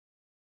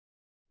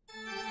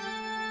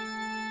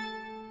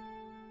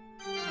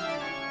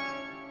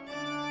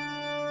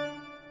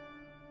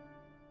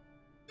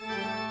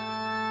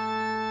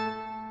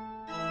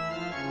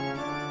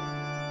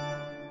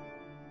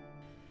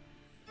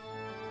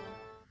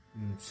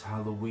It's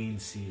Halloween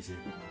season.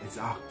 It's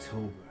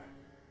October.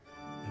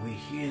 And we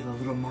hear the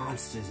little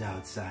monsters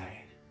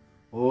outside.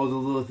 All the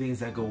little things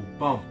that go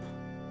bump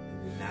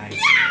in the night.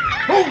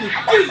 Holy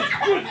Jesus!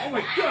 Oh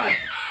my God!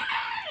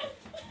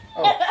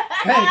 Oh,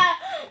 hey!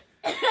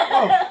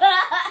 Oh,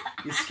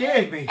 you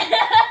scared me.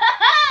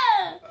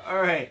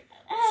 Alright,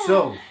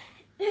 so,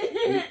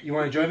 you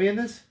want to join me in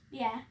this?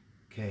 Yeah.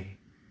 Okay.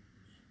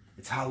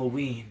 It's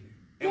Halloween.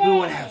 And we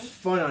want to have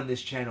fun on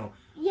this channel.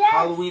 Yes.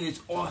 Halloween is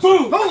awesome.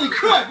 Boom! Holy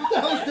crap! What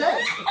the hell is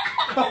that?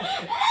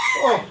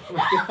 Oh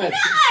my God!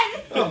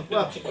 Oh,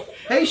 well.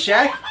 Hey,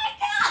 Shaq. Oh my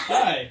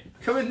God! Hi.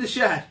 Come in the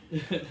shot.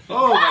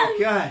 Oh my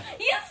God!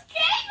 You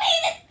scared me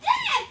to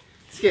death.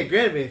 Scared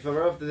Granny if I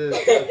were off to the.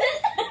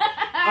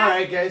 All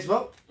right, guys.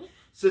 Well,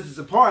 since it's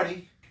a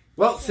party,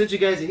 since you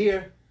guys are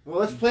here,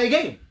 let's play a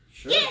game.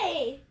 Sure.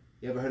 Yay!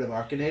 You ever heard of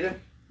Akinator?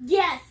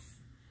 Yes.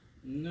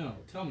 No,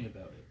 tell me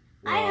about it.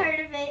 I heard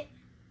of it.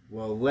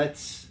 Well,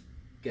 let's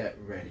get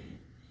ready.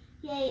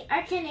 Yay,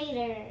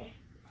 Akinator.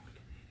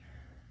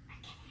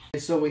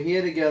 So we're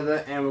here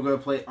together, and we're gonna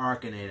play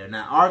Akinator.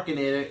 Now,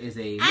 Akinator is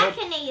a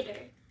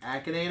Akinator.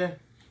 Akinator.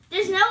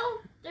 There's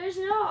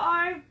no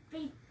R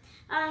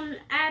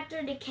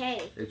after the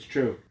K. It's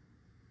true.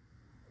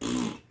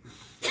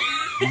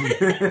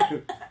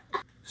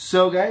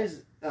 So,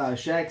 guys,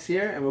 Shaq's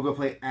here, and we're gonna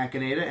play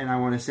Akinator. And I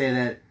want to say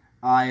that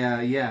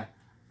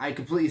I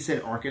completely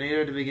said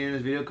Akinator at the beginning of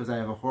this video because I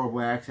have a horrible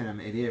accent. I'm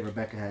an idiot.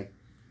 Rebecca had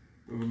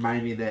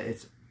reminded me that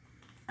it's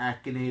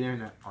Akinator,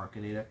 not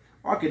Akinator.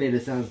 Akinator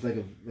sounds like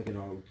an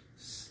old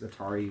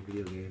Atari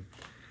video game.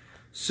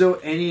 So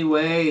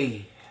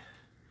anyway,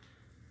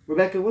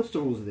 Rebecca, what's the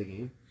rules of the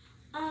game?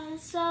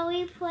 So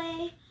we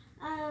play.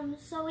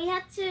 So we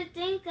have to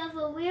think of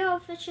a real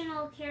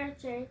fictional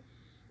character,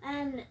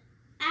 and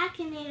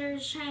Akinator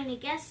is trying to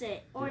guess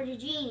it, or the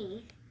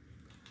genie.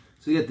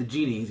 So you got the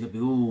genie. He's gonna be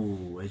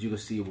as you can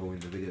see when we're in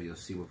the video, you'll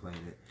see we're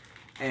playing it,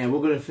 and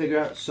we're gonna figure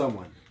out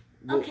someone.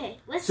 Okay,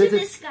 let's do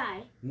this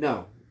guy.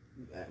 No,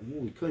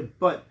 we could,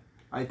 but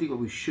I think what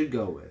we should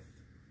go with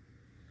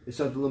is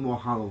something a little more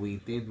Halloween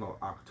themed, more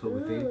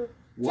October themed.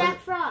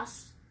 Jack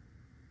Frost.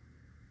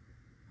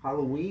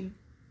 Halloween?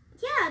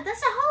 Yeah,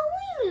 that's a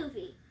Halloween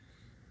movie.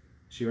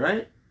 She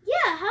right?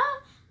 Yeah,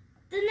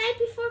 The Night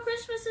Before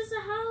Christmas is a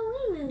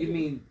Halloween movie. You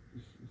mean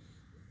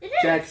it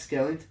is. Jack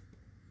Skellington?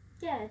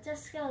 Yeah,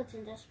 just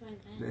skeleton. That's my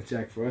name. That's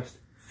Jack Frost.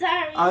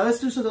 Sorry. Let's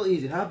do something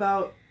easy. How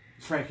about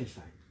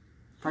Frankenstein?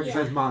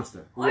 Frankenstein's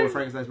monster. Or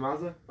Frankenstein's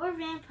monster? Or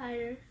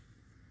vampire.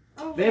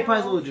 Or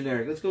Vampire's a little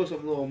generic. Let's go with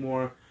something a little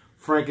more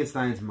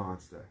Frankenstein's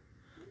monster.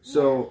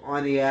 So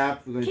on the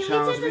app, we're going to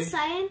challenge me. Can we do the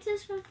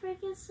scientist from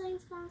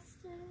Frankenstein's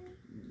monster?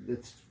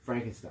 It's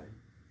Frankenstein.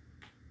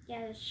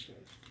 Yeah, that's true.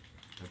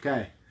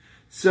 Okay.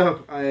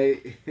 So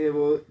it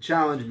will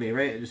challenge me,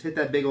 right? Just hit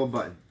that big old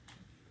button.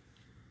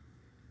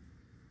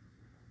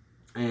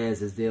 And it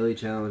says daily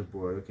challenge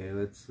board. Okay,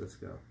 let's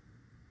go.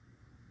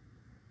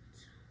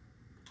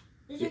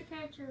 Is your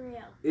character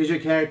real? Is your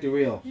character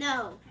real?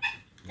 No.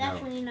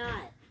 Definitely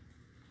not.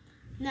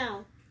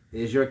 No.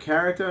 Is your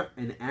character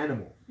an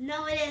animal?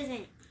 No, it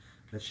isn't.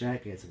 Let's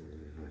Shaq answer.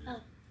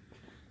 Oh.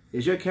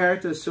 Is your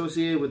character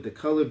associated with the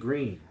color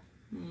green?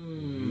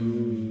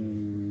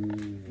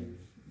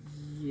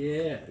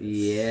 Yes.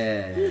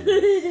 Yeah.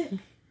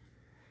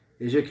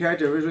 Is your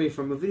character originally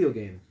from a video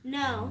game?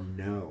 No.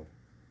 No.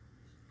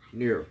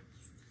 No.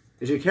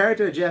 Is your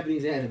character a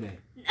Japanese anime?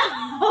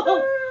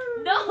 No.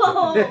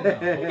 No.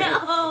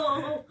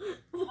 No.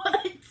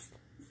 What?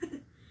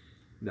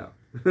 No.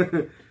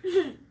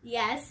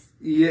 Yes.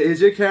 Yeah.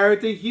 Is your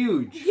character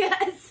huge?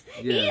 Yes.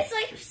 Yeah. He's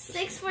like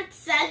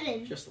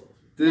 6'7". Just a little.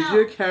 Does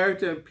your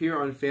character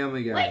appear on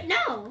Family Guy? Wait,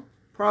 no.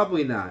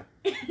 Probably not.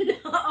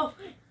 No.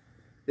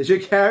 Is your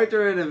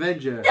character an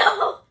Avenger?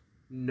 No.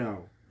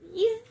 No.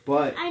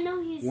 But I know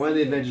he's one of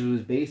the Avengers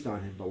was based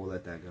on him, but we'll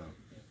let that go.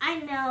 I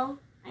know.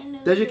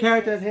 Does your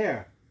character have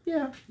hair?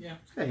 Yeah.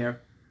 It's got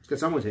hair. It's got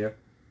someone's hair.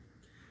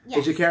 Yes.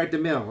 Is your character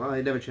male? Well,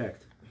 I never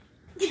checked.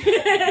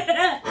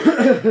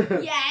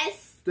 Yes.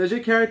 Does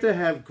your character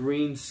have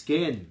green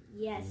skin?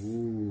 Yes.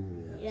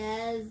 Ooh.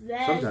 Yes.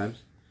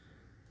 Sometimes.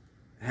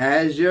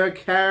 Has your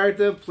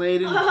character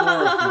played in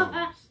horror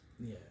films?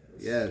 Yes.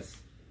 Yes.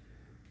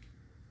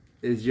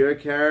 Is your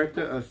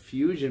character a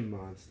fusion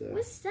monster?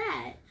 What's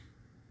that?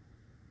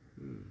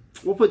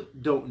 We'll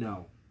put don't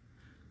know.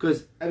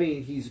 Because, I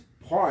mean, he's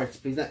parts,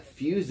 but he's not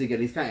fused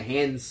together. He's kind of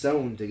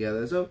hand-sewn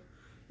together. So,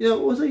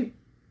 we'll say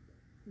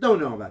don't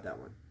know about that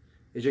one.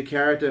 Is your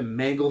character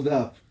mangled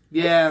up?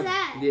 Yeah. What's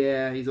that?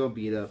 Yeah, he's all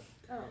beat up.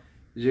 Oh.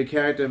 Is your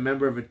character a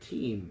member of a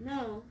team?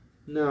 No.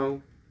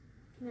 No.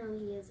 No,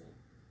 he isn't.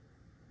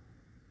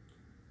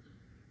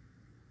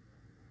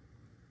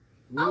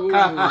 Oh,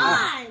 come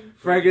on!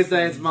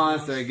 Frankenstein's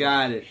monster.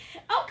 Got it.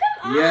 Oh,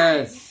 come on!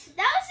 Yes.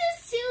 That was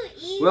just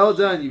too easy. Well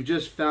done. You've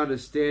just found a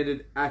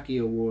standard Aki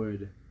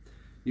Award.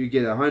 You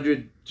get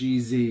 100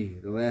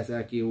 GZ. The last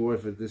Aki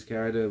Award for this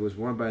character was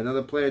won by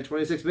another player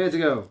 26 minutes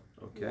ago.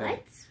 Okay.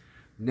 What?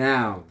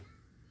 Now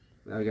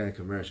we got a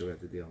commercial we have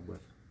to deal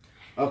with.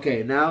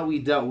 Okay, now we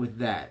dealt with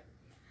that.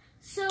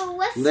 So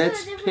let's do a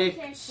Let's different pick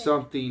character.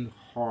 something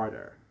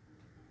harder.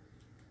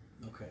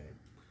 Okay.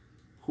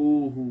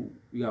 Who?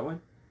 You got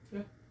one?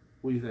 Yeah.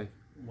 What do you think?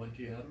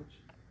 Wednesday Adams.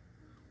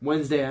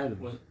 Wednesday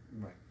Addams.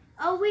 Right.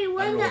 Oh, we I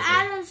won know the what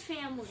Addams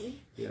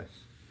family. Yes.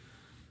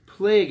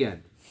 Play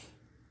again.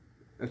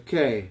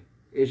 Okay.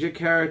 Is your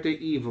character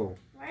evil?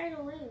 Right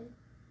away.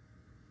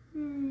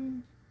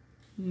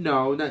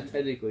 No, not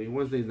technically.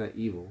 Wednesday's not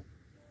evil.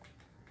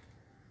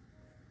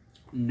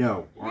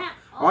 No. Not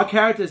Our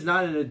character is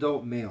not an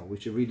adult male. We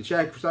should read the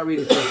check. Start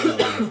reading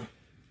the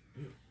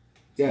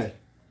Yeah.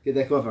 Get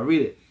that cough. I'll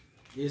read it.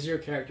 Is your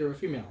character a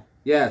female?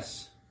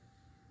 Yes.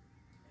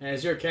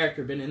 Has your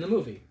character been in the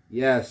movie?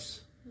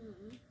 Yes.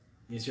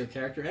 Is your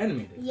character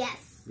animated?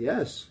 Yes.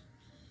 Yes.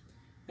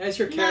 Has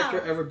your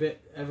character No.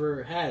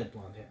 ever had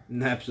blonde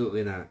hair?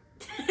 Absolutely not.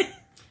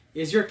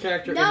 Is your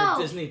character No. in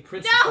a Disney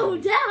princess No,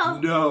 movie? no.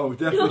 No,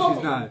 definitely No.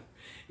 she's not.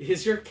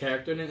 Is your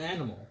character an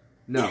animal?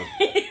 No.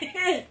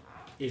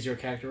 Is your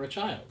character a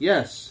child?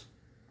 Yes.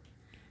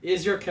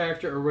 Is your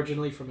character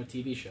originally from a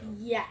TV show?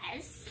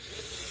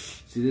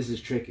 Yes. See, this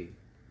is tricky.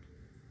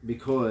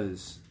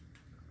 Because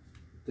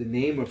the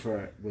name of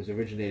her was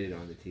originated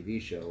on the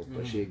TV show,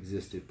 but she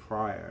existed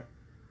prior.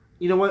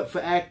 You know what?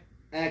 For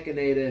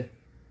Akinator,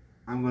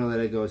 I'm going to let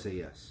it go and say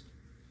yes.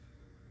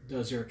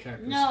 Does your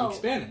character No. speak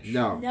Spanish?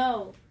 No.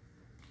 No.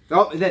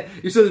 Oh,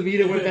 you saw the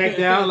meter went back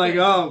down like,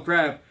 oh,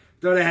 crap.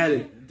 Thought I had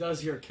it.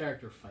 Does your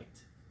character fight?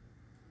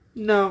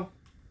 No.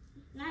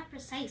 Not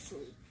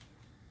precisely.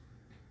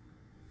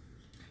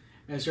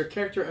 Has your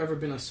character ever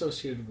been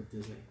associated with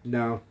Disney?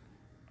 No.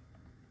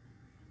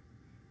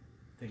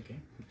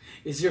 Thinking.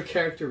 Is your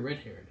character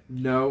red-haired?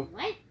 No.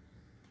 What?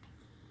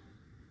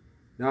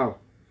 No.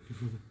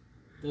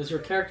 Does your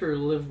character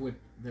live with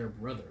their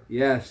brother?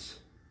 Yes.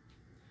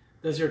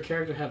 Does your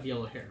character have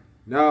yellow hair?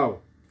 No.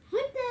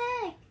 What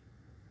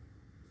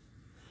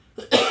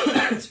the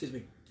heck? Excuse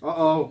me.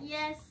 Uh-oh.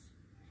 Yes.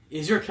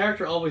 Is your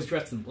character always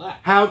dressed in black?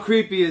 How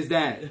creepy is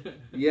that?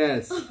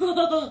 Yes.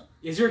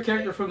 Is your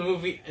character from the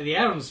movie The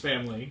Addams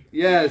Family?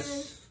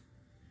 Yes.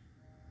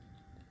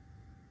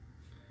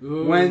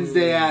 Ooh.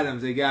 Wednesday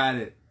Addams, they got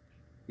it.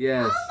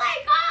 Yes. Oh my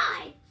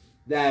god!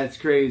 That's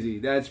crazy.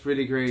 That's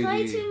pretty crazy.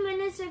 22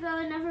 minutes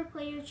ago, never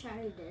play or try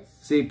this.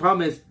 See,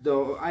 problem is,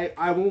 though,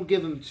 I won't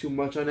give them too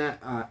much on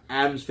that.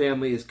 Addams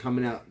Family is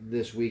coming out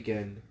this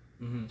weekend.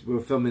 Mm-hmm. We're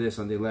filming this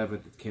on the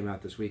 11th. It came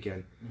out this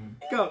weekend.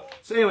 Mm-hmm. Go.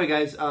 So anyway,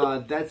 guys,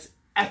 that's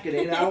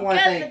Akinator. I want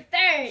to thank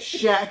third.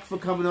 Shaq for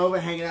coming over,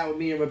 hanging out with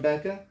me and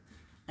Rebecca.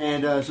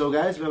 And so,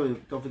 guys, remember,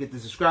 don't forget to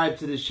subscribe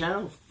to this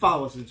channel.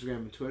 Follow us on Instagram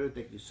and Twitter.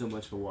 Thank you so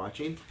much for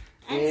watching.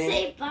 And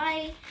say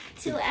bye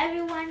to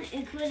everyone,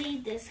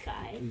 including this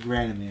guy.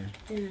 Granamere.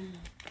 Dun,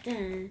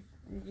 dun,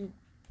 dun.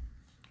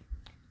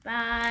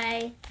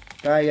 Bye.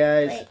 Bye,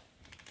 guys. Wait.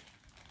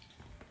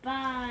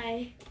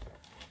 Bye.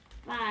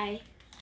 Bye.